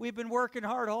 we've been working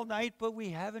hard all night, but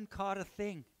we haven't caught a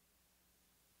thing.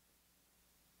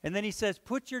 And then he says,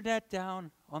 put your net down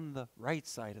on the right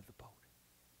side of the boat.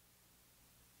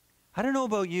 I don't know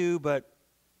about you, but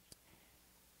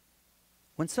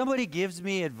when somebody gives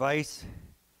me advice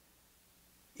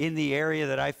in the area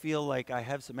that I feel like I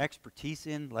have some expertise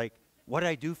in, like what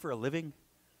I do for a living,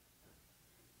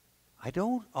 I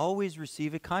don't always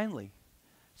receive it kindly.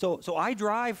 So I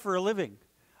drive for a living.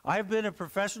 I've been a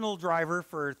professional driver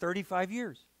for 35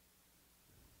 years.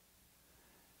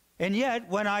 And yet,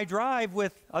 when I drive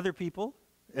with other people,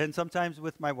 and sometimes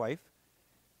with my wife,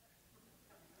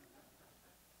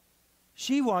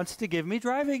 she wants to give me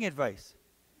driving advice.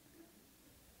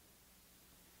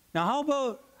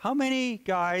 Now, how many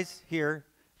guys here,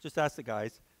 just ask the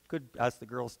guys, could ask the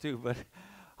girls too, but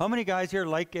how many guys here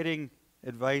like getting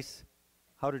advice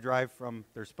how to drive from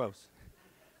their spouse?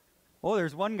 Oh,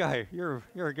 there's one guy. You're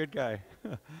a good guy.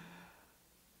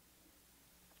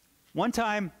 One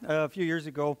time, a few years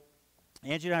ago,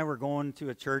 Angie and I were going to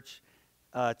a church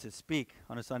to speak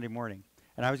on a Sunday morning.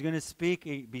 And I was going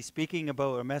to be speaking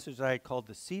about a message that I had called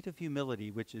the seat of humility,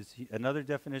 which is another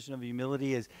definition of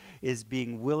humility is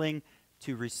being willing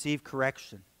to receive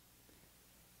correction.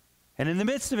 And in the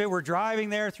midst of it, we're driving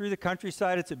there through the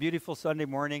countryside. It's a beautiful Sunday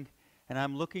morning. And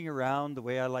I'm looking around the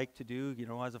way I like to do,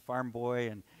 as a farm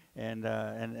boy. And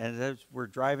as we're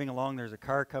driving along, there's a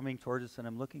car coming towards us. And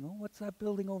I'm looking, oh, what's that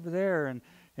building over there? And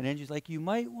Angie's like, you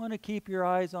might want to keep your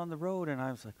eyes on the road. And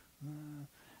I was like,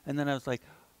 and then I was like,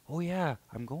 oh yeah,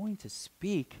 I'm going to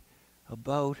speak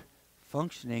about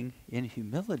functioning in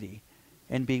humility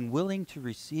and being willing to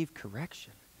receive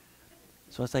correction.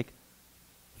 So I was like,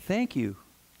 thank you,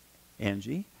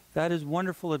 Angie. That is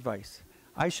wonderful advice.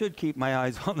 I should keep my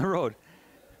eyes on the road.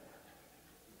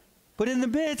 But in the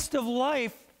midst of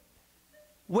life,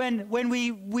 when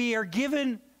we are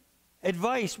given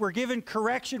advice, we're given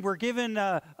correction, we're given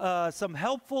some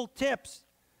helpful tips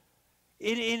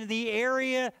in the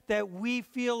area that we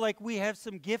feel like we have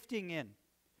some gifting in.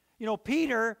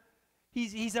 Peter,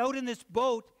 he's out in this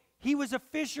boat. He was a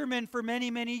fisherman for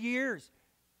many, many years.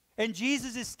 And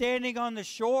Jesus is standing on the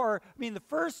shore. I mean, the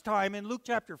first time in Luke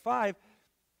chapter 5,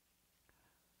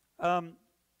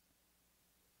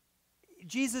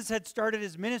 Jesus had started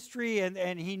his ministry,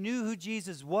 and he knew who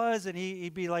Jesus was, and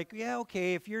he'd be like, yeah,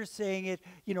 okay, if you're saying it,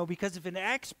 because if an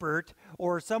expert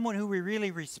or someone who we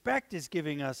really respect is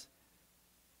giving us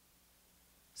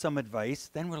some advice,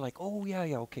 then we're like, oh, yeah,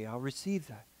 okay, I'll receive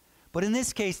that. But in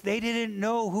this case, they didn't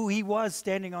know who he was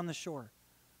standing on the shore.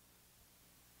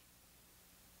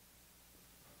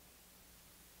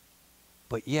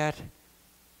 But yet,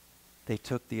 they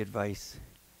took the advice,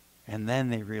 and then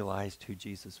they realized who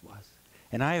Jesus was.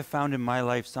 And I have found in my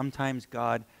life, sometimes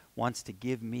God wants to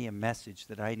give me a message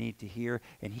that I need to hear,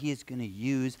 and he is going to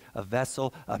use a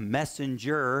vessel, a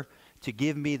messenger, to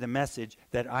give me the message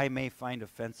that I may find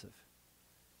offensive.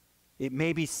 It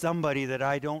may be somebody that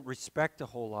I don't respect a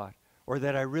whole lot, or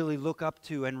that I really look up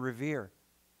to and revere.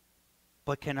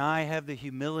 But can I have the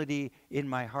humility in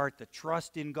my heart, the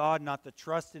trust in God, not the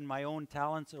trust in my own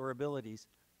talents or abilities,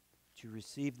 to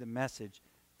receive the message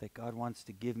that God wants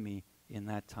to give me in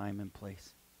that time and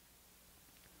place?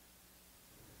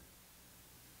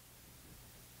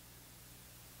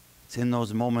 It's in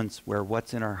those moments where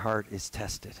what's in our heart is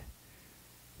tested.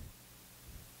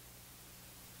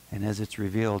 And as it's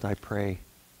revealed, I pray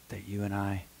that you and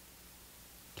I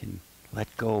can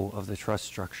let go of the trust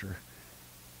structure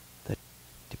that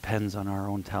depends on our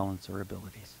own talents or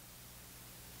abilities,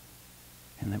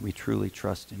 and that we truly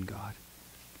trust in God.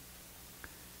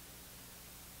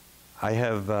 I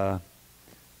have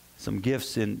some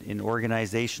gifts in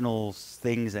organizational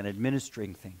things and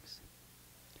administering things.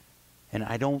 And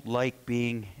I don't like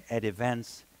being at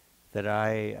events that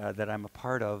I'm a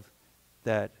part of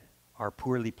that are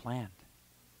poorly planned.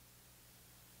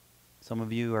 Some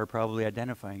of you are probably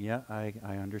identifying, yeah, I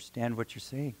understand what you're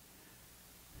saying.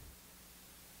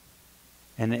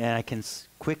 And I can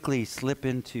quickly slip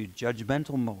into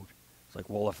judgmental mode. It's like,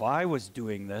 well, if I was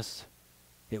doing this,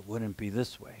 it wouldn't be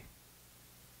this way.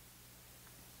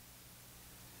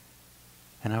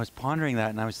 And I was pondering that,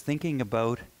 and I was thinking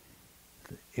about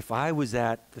if I was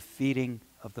at the feeding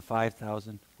of the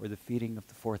 5,000 or the feeding of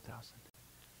the 4,000.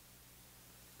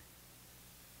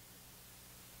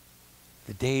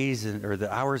 The days or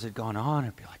the hours had gone on,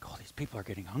 I'd be like, oh, these people are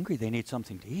getting hungry. They need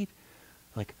something to eat.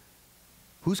 Like,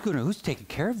 who's taking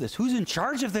care of this? Who's in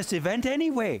charge of this event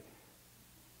anyway?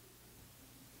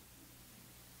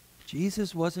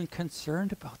 Jesus wasn't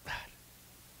concerned about that.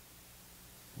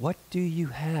 What do you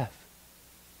have?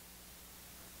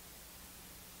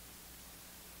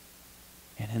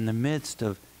 And in the midst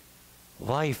of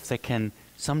life that can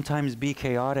sometimes be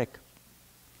chaotic,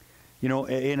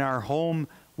 in our home,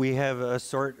 we have a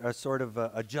sort of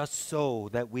a just so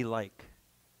that we like.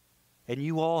 And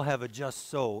you all have a just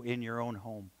so in your own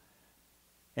home.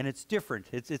 And it's different.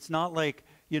 It's not like,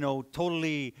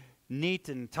 totally neat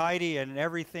and tidy and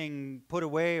everything put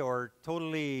away or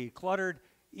totally cluttered.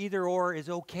 Either or is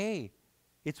okay.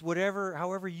 It's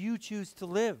however you choose to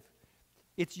live.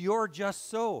 It's your just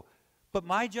so. But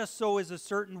my just so is a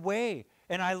certain way.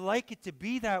 And I like it to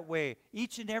be that way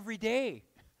each and every day.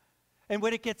 And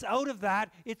when it gets out of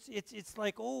that, it's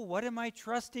like, oh, what am I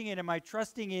trusting in? Am I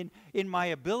trusting in my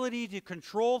ability to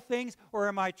control things, or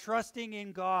am I trusting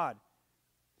in God?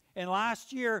 And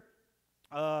last year,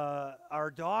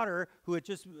 our daughter, who had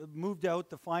just moved out,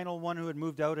 the final one who had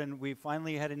moved out, and we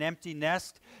finally had an empty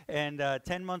nest, and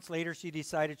 10 months later, she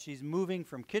decided she's moving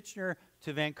from Kitchener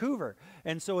to Vancouver.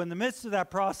 And so in the midst of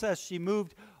that process, she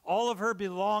moved all of her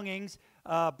belongings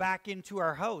back into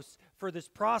our house for this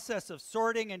process of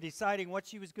sorting and deciding what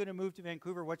she was going to move to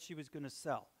Vancouver, what she was going to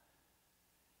sell.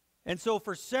 And so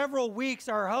for several weeks,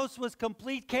 our house was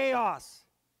complete chaos.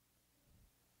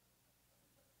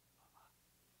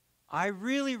 I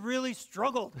really, really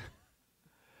struggled.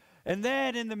 And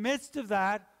then in the midst of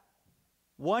that,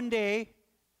 one day,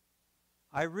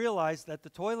 I realized that the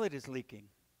toilet is leaking.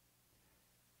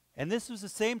 And this was the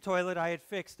same toilet I had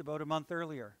fixed about a month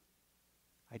earlier.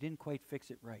 I didn't quite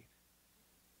fix it right.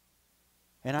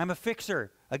 And I'm a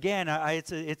fixer. Again,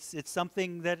 it's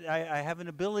something that I have an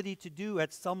ability to do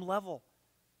at some level.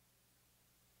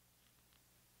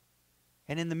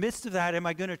 And in the midst of that, am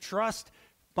I going to trust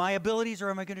my abilities,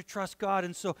 or am I going to trust God?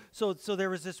 And so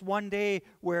there was this one day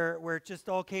where it just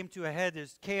all came to a head.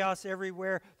 There's chaos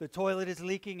everywhere. The toilet is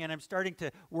leaking, and I'm starting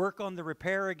to work on the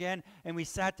repair again. And we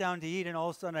sat down to eat, and all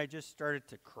of a sudden I just started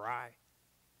to cry.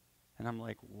 And I'm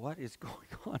like, what is going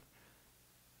on?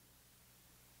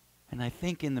 And I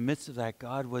think in the midst of that,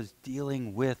 God was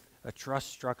dealing with a trust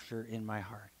structure in my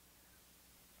heart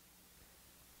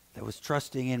that was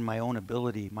trusting in my own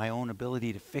ability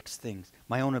to fix things,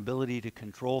 my own ability to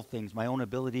control things, my own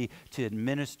ability to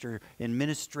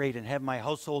administrate and have my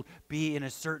household be in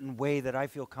a certain way that I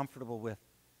feel comfortable with.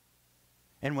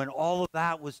 And when all of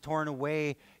that was torn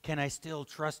away, can I still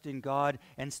trust in God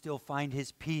and still find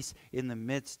his peace in the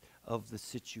midst of the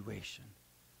situation?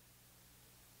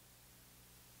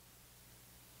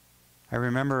 I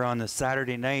remember on a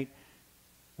Saturday night,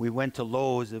 we went to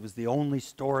Lowe's. It was the only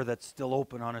store that's still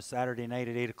open on a Saturday night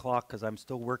at 8 o'clock because I'm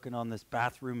still working on this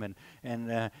bathroom.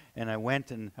 And I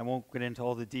went, and I won't get into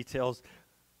all the details,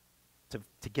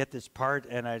 to get this part.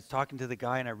 And I was talking to the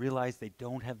guy, and I realized they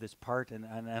don't have this part. And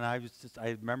I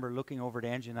remember looking over at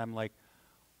Angie, and I'm like,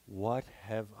 what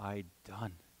have I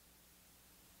done?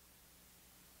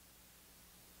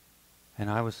 And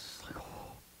I was like, oh.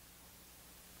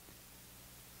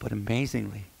 But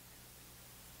amazingly,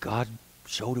 God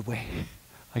showed a way.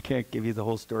 I can't give you the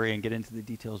whole story and get into the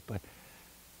details, but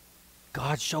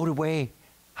God showed a way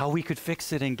how we could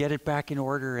fix it and get it back in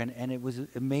order, and it was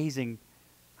amazing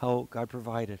how God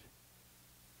provided.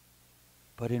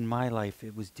 But in my life,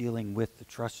 it was dealing with the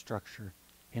trust structure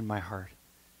in my heart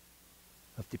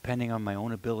of depending on my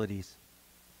own abilities.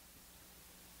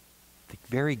 The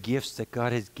very gifts that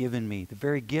God has given me, the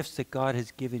very gifts that God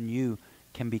has given you,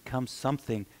 can become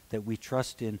something that we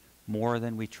trust in more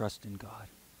than we trust in God.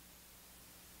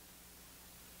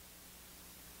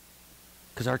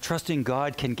 Because our trust in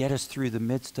God can get us through the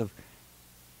midst of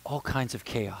all kinds of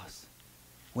chaos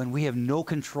when we have no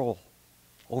control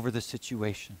over the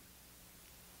situation.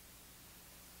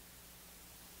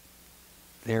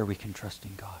 There we can trust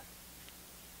in God.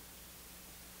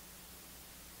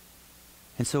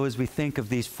 And so as we think of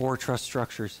these 4 trust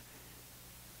structures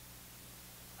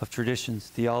of traditions,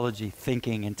 theology,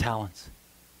 thinking, and talents,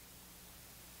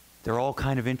 they're all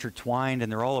kind of intertwined,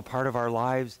 and they're all a part of our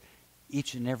lives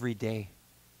each and every day.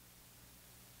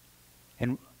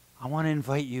 And I want to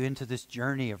invite you into this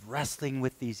journey of wrestling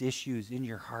with these issues in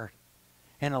your heart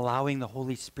and allowing the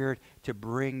Holy Spirit to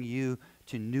bring you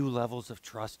to new levels of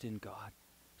trust in God,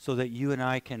 so that you and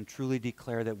I can truly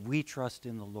declare that we trust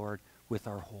in the Lord with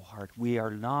our whole heart. We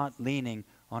are not leaning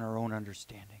on our own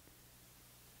understanding.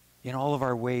 In all of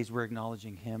our ways, we're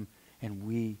acknowledging him, and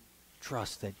we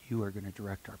trust that you are going to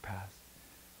direct our path.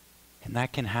 And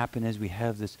that can happen as we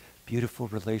have this beautiful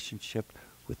relationship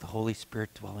with the Holy Spirit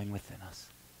dwelling within us,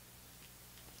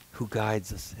 who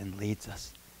guides us and leads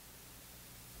us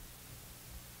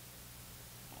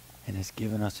and has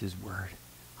given us his word.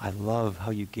 I love how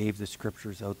you gave the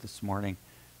scriptures out this morning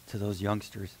to those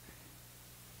youngsters.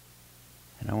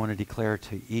 And I want to declare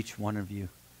to each one of you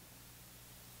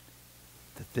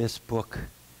that this book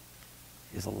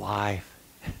is alive.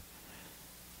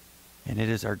 And it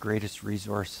is our greatest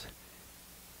resource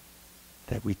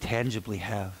that we tangibly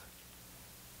have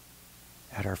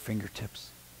at our fingertips.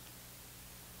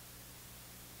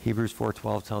 Hebrews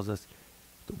 4:12 tells us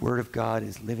the word of God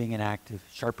is living and active,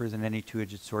 sharper than any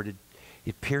two-edged sword.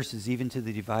 It pierces even to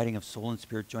the dividing of soul and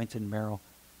spirit, joints and marrow.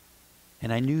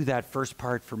 And I knew that first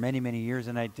part for many, many years,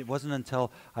 and it wasn't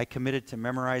until I committed to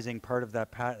memorizing part of that,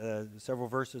 several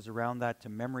verses around that to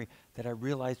memory, that I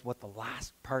realized what the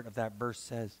last part of that verse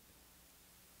says.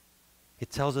 It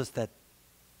tells us that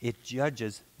it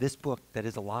judges this book that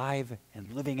is alive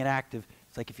and living and active.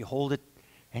 It's like if you hold it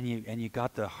and you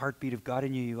got the heartbeat of God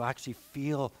in you, you actually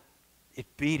feel it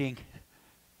beating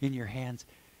in your hands.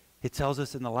 It tells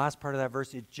us in the last part of that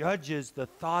verse, it judges the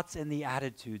thoughts and the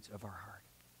attitudes of our heart.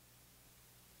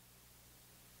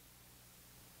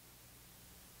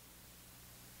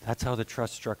 That's how the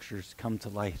trust structures come to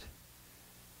light,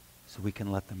 so we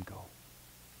can let them go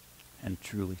and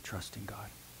truly trust in God.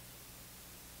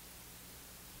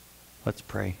 Let's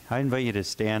pray. I invite you to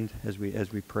stand as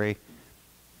we pray.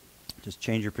 Just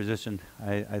change your position.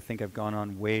 I think I've gone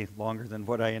on way longer than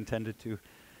what I intended to.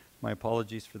 My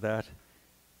apologies for that.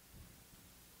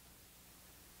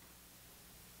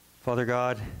 Father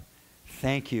God,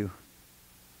 thank you.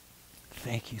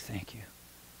 Thank you, thank you.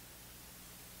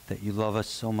 That you love us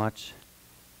so much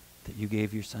that you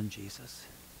gave your son Jesus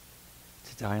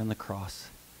to die on the cross.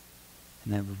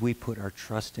 And that when we put our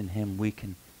trust in him, we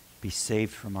can be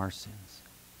saved from our sins.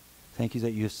 Thank you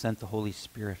that you have sent the Holy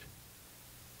Spirit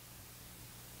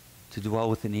to dwell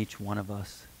within each one of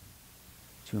us,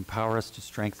 to empower us, to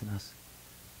strengthen us.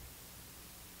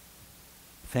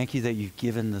 Thank you that you've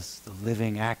given us the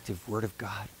living, active Word of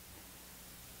God.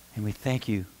 And we thank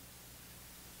you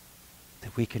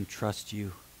that we can trust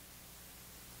you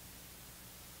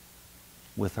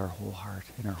with our whole heart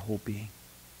and our whole being.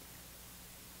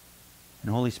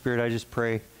 And Holy Spirit, I just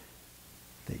pray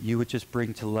that you would just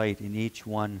bring to light in each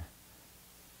one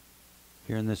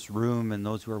here in this room and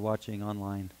those who are watching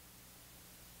online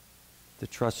the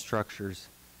trust structures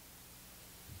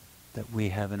that we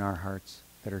have in our hearts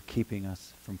that are keeping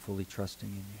us from fully trusting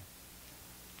in you.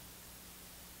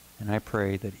 And I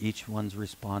pray that each one's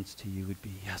response to you would be,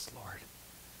 yes, Lord.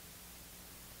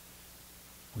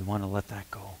 We want to let that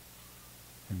go.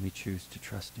 And we choose to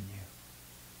trust in you.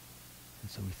 And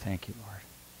so we thank you, Lord.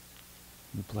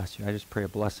 We bless you. I just pray a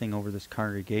blessing over this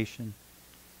congregation.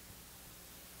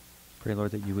 Pray,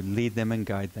 Lord, that you would lead them and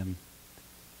guide them.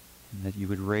 And that you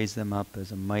would raise them up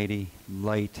as a mighty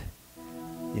light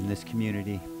in this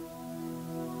community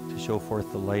to show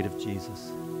forth the light of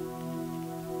Jesus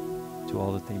to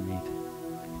all that they meet.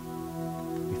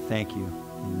 We thank you.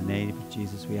 In the name of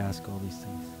Jesus, we ask all these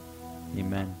things.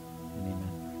 Amen and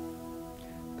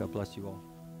amen. God bless you all.